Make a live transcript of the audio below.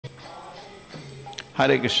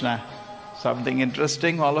Hare Krishna. Something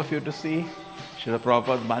interesting all of you to see. Srila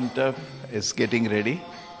Prabhupada's Mandap is getting ready.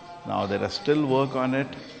 Now there are still work on it.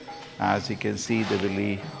 As you can see, there will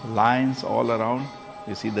be lines all around.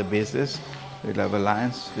 You see the bases. We'll have a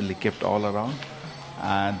lines will be kept all around.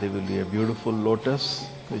 And there will be a beautiful lotus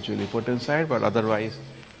which will be put inside. But otherwise,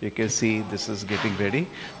 you can see this is getting ready.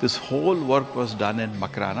 This whole work was done in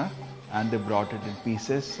Makrana. And they brought it in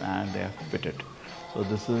pieces and they have fitted. So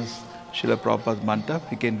this is Srila Prabhupada's Mandap.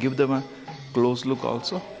 You can give them a close look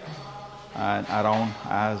also. And around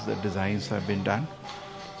as the designs have been done.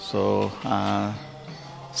 So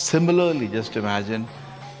similarly, just imagine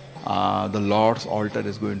the Lord's altar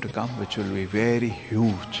is going to come, which will be very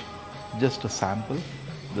huge. Just a sample.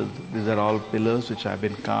 These are all pillars which have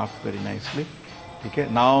been carved very nicely. Okay.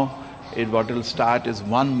 Now what will start is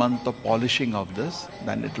 1 month of polishing of this.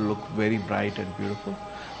 Then it will look very bright and beautiful.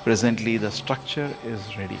 Presently the structure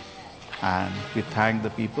is ready. And we thank the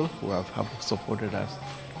people who have supported us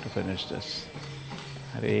to finish this.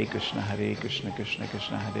 Hare Krishna, Krishna Krishna,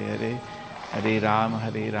 Hare Hare, Hare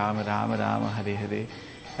Rama, Rama Rama, Hare Hare,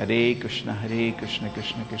 Hare Krishna,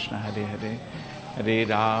 Krishna Krishna, Hare Hare, Hare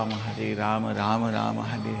Rama, Rama Rama,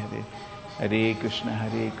 Hare Hare, Hare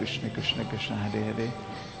Krishna, Krishna Krishna, Hare Hare,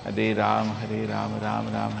 Hare Rama,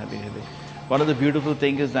 Rama Hare Hare. One of the beautiful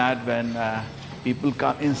things is that when people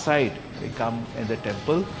come inside, they come in the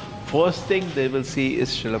temple, first thing they will see is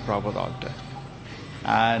Srila Prabhupada altar.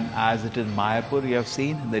 And as it is Mayapur, you have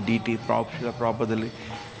seen the DT Srila Prabhupada,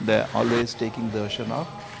 they're always taking darshan of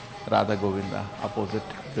Radha Govinda opposite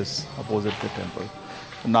the temple.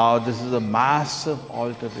 Now this is a massive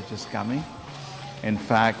altar which is coming. In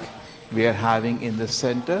fact, we are having in the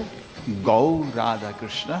center Gaur Radha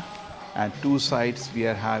Krishna, and two sides we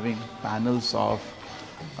are having panels of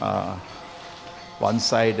one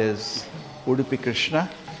side is Udupi Krishna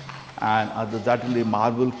and other that will be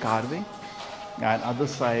marble carving, and other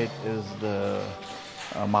side is the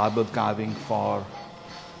marble carving for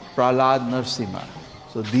Prahlad Narsimha.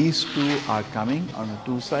 So these two are coming on the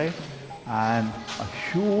two sides, and a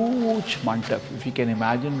huge mandap. If you can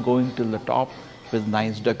imagine going till the top with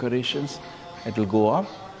nice decorations, it will go up.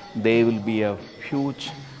 There will be a huge,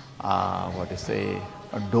 a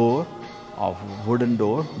door of wooden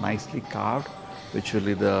door, nicely carved, which will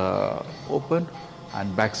be the open,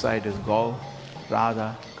 and backside is Gaur,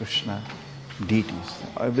 Radha, Krishna, deities.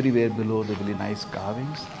 Everywhere below there will be nice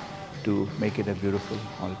carvings to make it a beautiful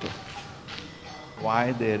altar.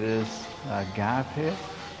 Why there is a gap here?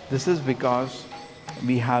 This is because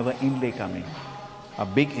we have an inlay coming, a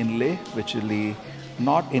big inlay, which will be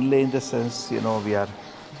not inlay in the sense, we are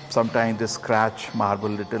sometimes they scratch marble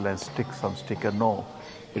little and stick some sticker. No,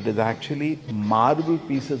 it is actually marble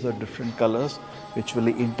pieces of different colors which will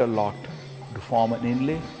be interlocked to form an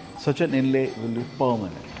inlay. Such an inlay will be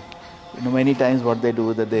permanent. Many times what they do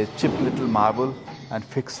is that they chip little marble and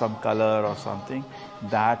fix some color or something,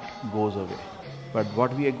 that goes away. But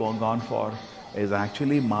what we have gone for is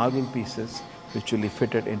actually marble pieces which will be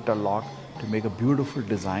fitted interlocked to make a beautiful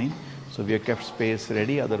design. So we have kept space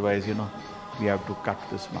ready, otherwise we have to cut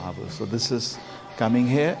this marble. So this is coming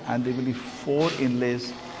here, and there will be 4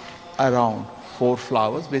 inlays around, 4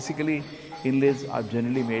 flowers. Basically inlays are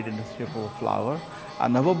generally made in the shape of a flower,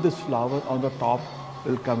 and above this flower on the top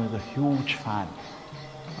will come as a huge fan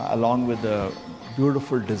along with the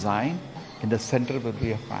beautiful design. In the center will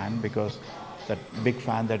be a fan, because that big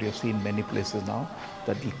fan that you've seen many places now,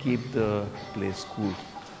 that will keep the place cool.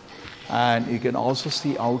 And you can also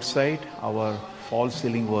see outside our false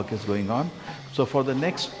ceiling work is going on. So for the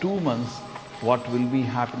next 2 months, what will be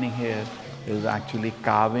happening here is actually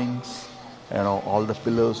carvings. All the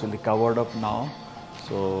pillars will be covered up now,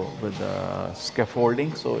 so with the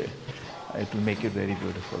scaffolding, so it will make it very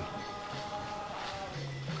beautiful.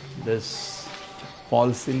 This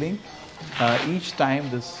false ceiling, each time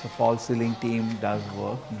this false ceiling team does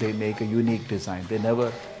work, they make a unique design. They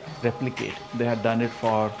never replicate. They had done it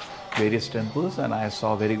for various temples, and I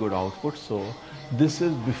saw very good output. So this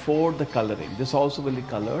is before the coloring. This also will be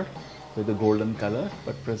colored with the golden color,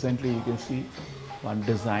 but presently you can see one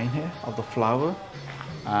design here of the flower,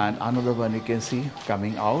 and another one you can see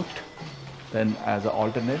coming out. Then as an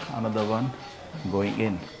alternate, another one going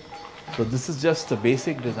in. So this is just the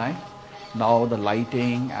basic design. Now the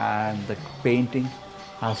lighting and the painting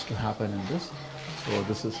has to happen in this. So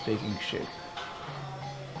this is taking shape.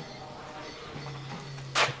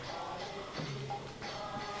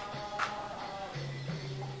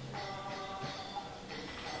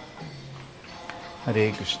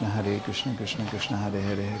 Hare Krishna, Krishna Krishna, Hare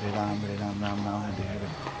Hare, Hare Ram, Ram Ram, Hare Hare.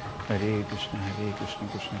 Hare Krishna,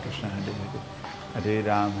 Krishna Krishna, Hare Hare, Hare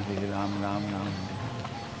Ram, Ram Ram, Hare Hare.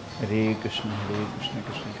 Hare Krishna, Krishna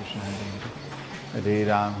Krishna, Hare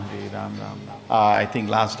Ram, Ram Ram. I think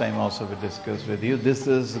last time also we discussed with you. This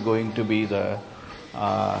is going to be the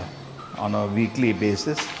on a weekly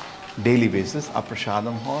basis, daily basis, a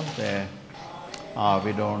prasadam hall where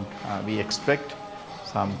we expect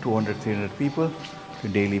some 200-300 people to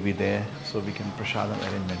daily be there, so we can prasadam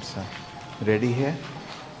arrangements ready here.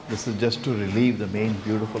 This is just to relieve the main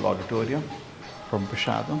beautiful auditorium from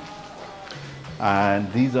prasadam.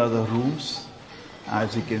 And these are the rooms.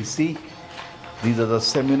 As you can see, these are the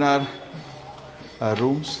seminar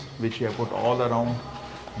rooms which we have put all around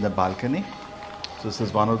the balcony. So this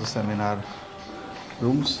is one of the seminar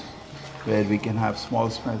rooms where we can have small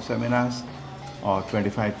seminars or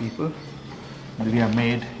 25 people. And we have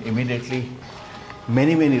made immediately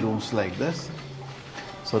many rooms like this.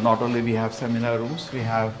 So not only we have seminar rooms, we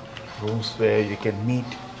have rooms where you can meet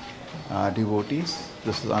devotees.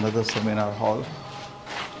 This is another seminar hall.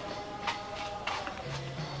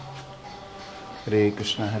 Hare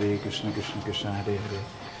Krishna, Krishna Krishna, Hare Hare,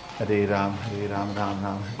 Hare Ram, Ram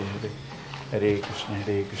Ram, Hare Hare, Hare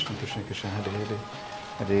Krishna, Krishna Krishna, Hare Hare,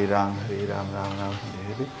 Hare Ram, Ram Ram,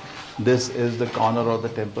 Hare Hare. This is the corner of the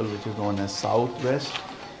temple which is known as Southwest.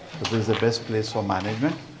 So this is the best place for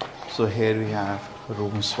management. So here we have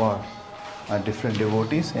rooms for different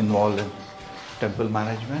devotees involved in temple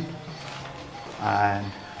management. And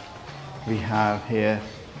we have here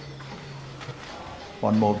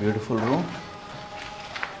one more beautiful room.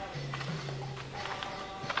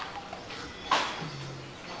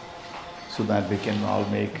 So that we can all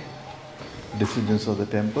make decisions of the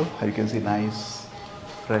temple. You can see nice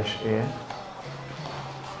fresh air.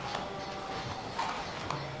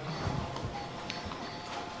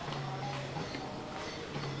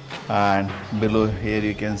 And below here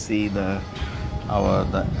you can see the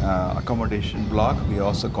accommodation block. We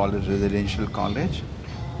also call it residential college.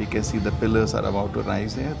 You can see the pillars are about to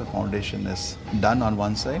rise here. The foundation is done on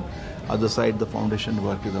one side. Other side the foundation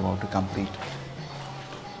work is about to complete.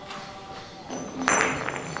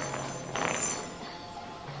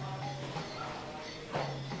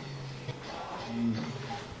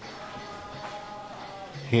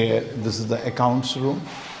 Here, this is the accounts room,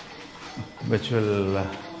 which will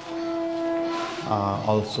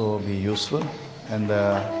also be useful in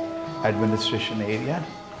the administration area.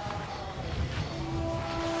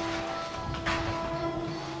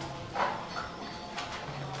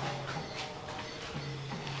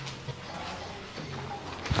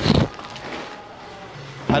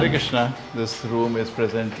 Hare Krishna, this room is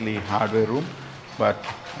presently hardware room, but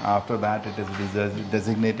after that it is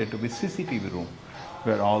designated to be CCTV room,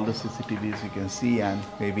 where all the CCTVs you can see, and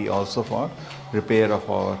maybe also for repair of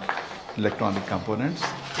our electronic components.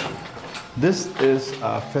 This is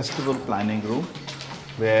a festival planning room,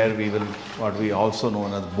 where we will, what we also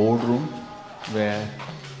known as board room, where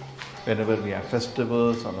whenever we have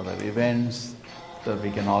festivals or other events, that we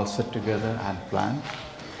can all sit together and plan.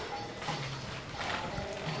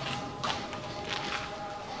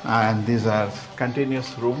 And these are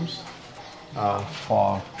continuous rooms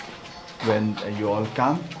for when you all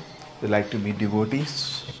come. They like to meet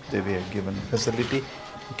devotees. They were given facility.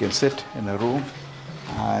 You can sit in a room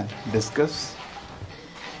and discuss.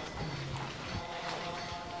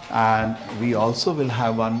 And we also will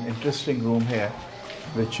have one interesting room here,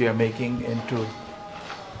 which we are making into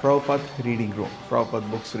Prabhupada reading room, Prabhupada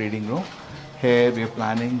books reading room. Here we are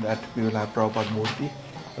planning that we will have Prabhupada Murti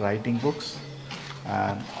writing books,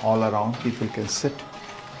 and all around people can sit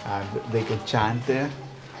and they can chant there,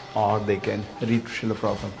 or they can read Srila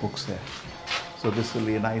Prabhupada books there. So this will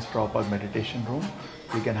be a nice Prabhupada meditation room.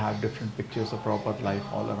 We can have different pictures of Prabhupada life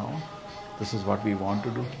all around. This is what we want to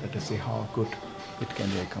do. Let us see how good it can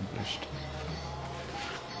be accomplished.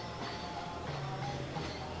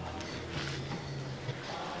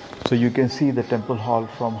 So you can see the temple hall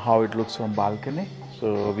from how it looks from balcony.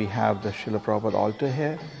 So we have the Srila Prabhupada altar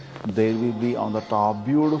here. There will be on the top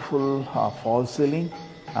beautiful false ceiling,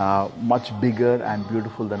 much bigger and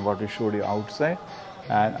beautiful than what we showed you outside.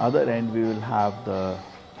 And other end we will have the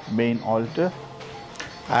main altar,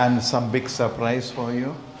 and some big surprise for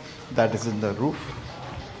you that is in the roof.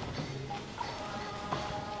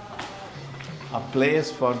 A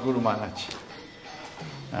place for Guru Maharaj.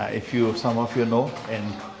 Some of you know, in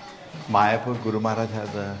Mayapur, Guru Maharaj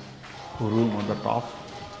has a room on the top.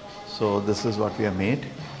 So this is what we have made.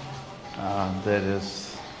 There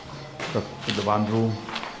is the one room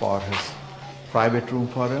for his private room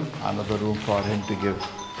for him, another room for him to give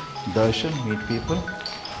darshan, meet people,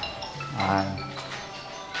 and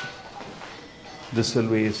this will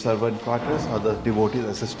be servant quarters. Other devotees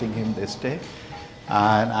assisting him, they stay,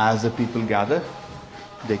 and as the people gather,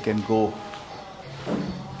 They can go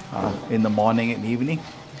in the morning and evening.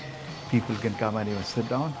 People can come and even sit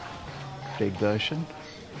down, take darshan.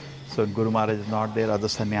 So if Guru Maharaj is not there, other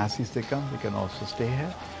sannyasis they come, they can also stay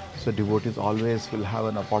here. So devotees always will have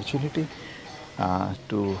an opportunity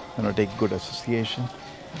to take good association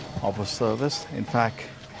of a service. In fact,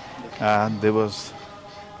 this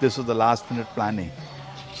was the last minute planning.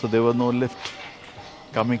 So there was no lift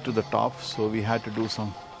coming to the top, so we had to do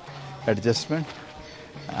some adjustment,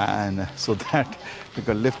 and so that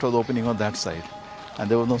because lift was opening on that side and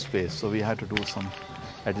there was no space, so we had to do some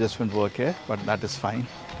adjustment work here, but that is fine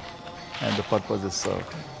and the purpose is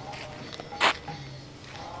served.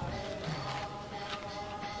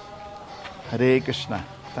 Hare Krishna.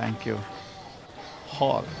 Thank you.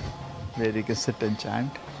 Hall where you can sit and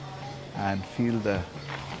chant and feel the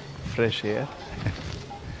fresh air.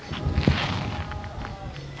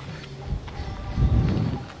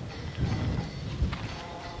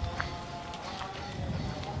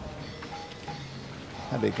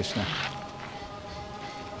 Hare Krishna.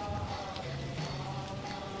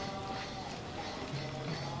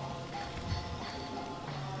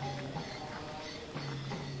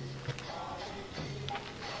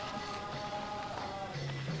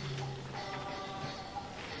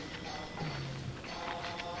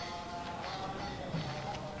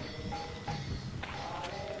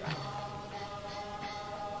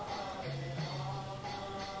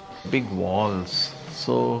 Big walls.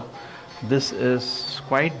 So this is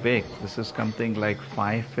quite big. This is something like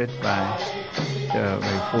 5 feet by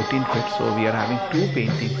 14 feet. So we are having 2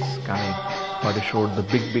 paintings coming. But it showed the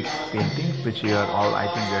big paintings, which you are all, I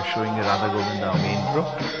think we are showing in Radha Govinda main group.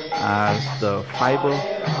 As the fiber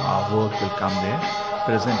work will come there.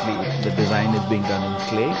 Presently the design is being done in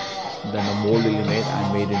clay. Then a mold will be made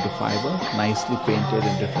and made into fiber, nicely painted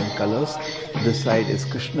in different colors. This side is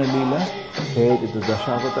Krishna Leela, here is the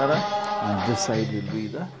Dashavatara, and this side will be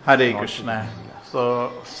the Hare Krishna.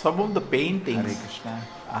 So some of the paintings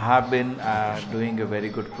have been doing a very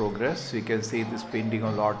good progress. You can see this painting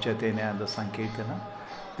of Lord Chaitanya and the Sankirtana.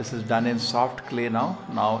 This is done in soft clay now.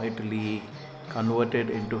 Now it will be converted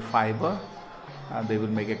into fiber. They will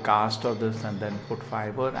make a cast of this and then put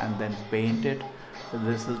fiber and then paint it.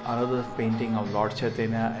 This is another painting of Lord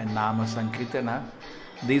Chaitanya and Nama Sankirtana.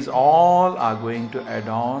 These all are going to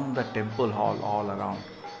adorn the temple hall all around.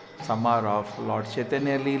 Some are of Lord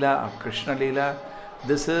Chaitanya Leela, of Krishna Leela.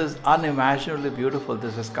 This is unimaginably beautiful.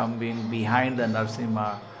 This is coming behind the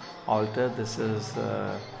Narasimha altar. This is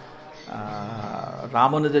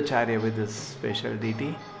Ramanujacharya with his special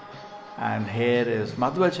deity. And here is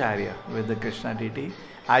Madhvacharya with the Krishna deity.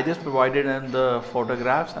 I just provided them the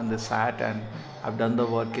photographs and they sat and I've done the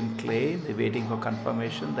work in clay. They're waiting for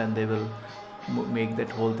confirmation. Then they will make that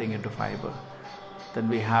whole thing into fiber. Then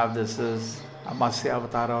we have, this is a Matsya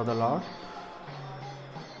Avatara of the Lord.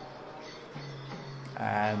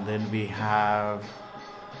 And then we have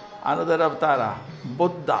another Avatara,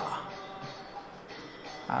 Buddha.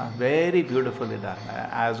 Very beautifully done,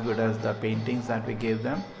 as good as the paintings that we gave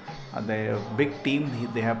them. The big team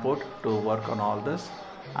they have put to work on all this,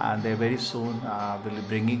 and they very soon will be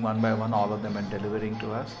bringing one by one all of them and delivering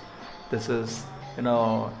to us. This is,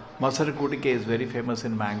 Masara Kutike is very famous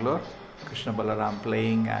in Mangalore. Krishna Balaram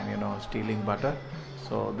playing and stealing butter.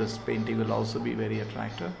 So this painting will also be very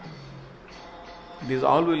attractive. These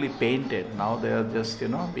all will be painted. Now they are just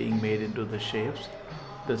being made into the shapes.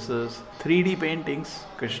 This is 3D paintings,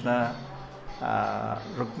 Krishna,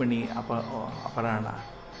 Rukmini, Aparana.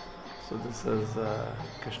 So this is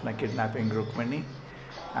Krishna kidnapping Rukmini.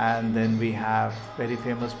 And then we have very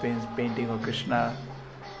famous painting of Krishna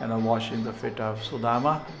washing the feet of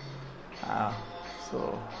Sudama.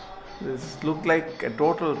 So this looked like a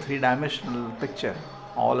total 3-dimensional picture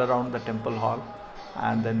all around the temple hall.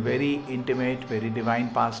 And then very intimate, very divine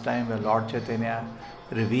pastime where Lord Chaitanya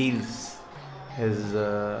reveals his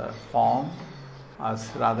form as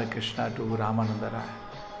Radha Krishna to Ramananda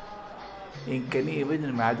Rai. Can you even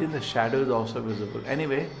imagine the shadow is also visible?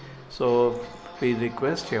 Anyway, so we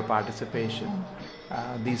request your participation.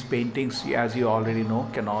 These paintings, as you already know,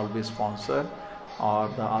 can all be sponsored, or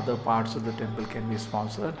the other parts of the temple can be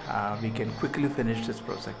sponsored. We can quickly finish this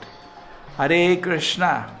project. Hare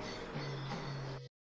Krishna.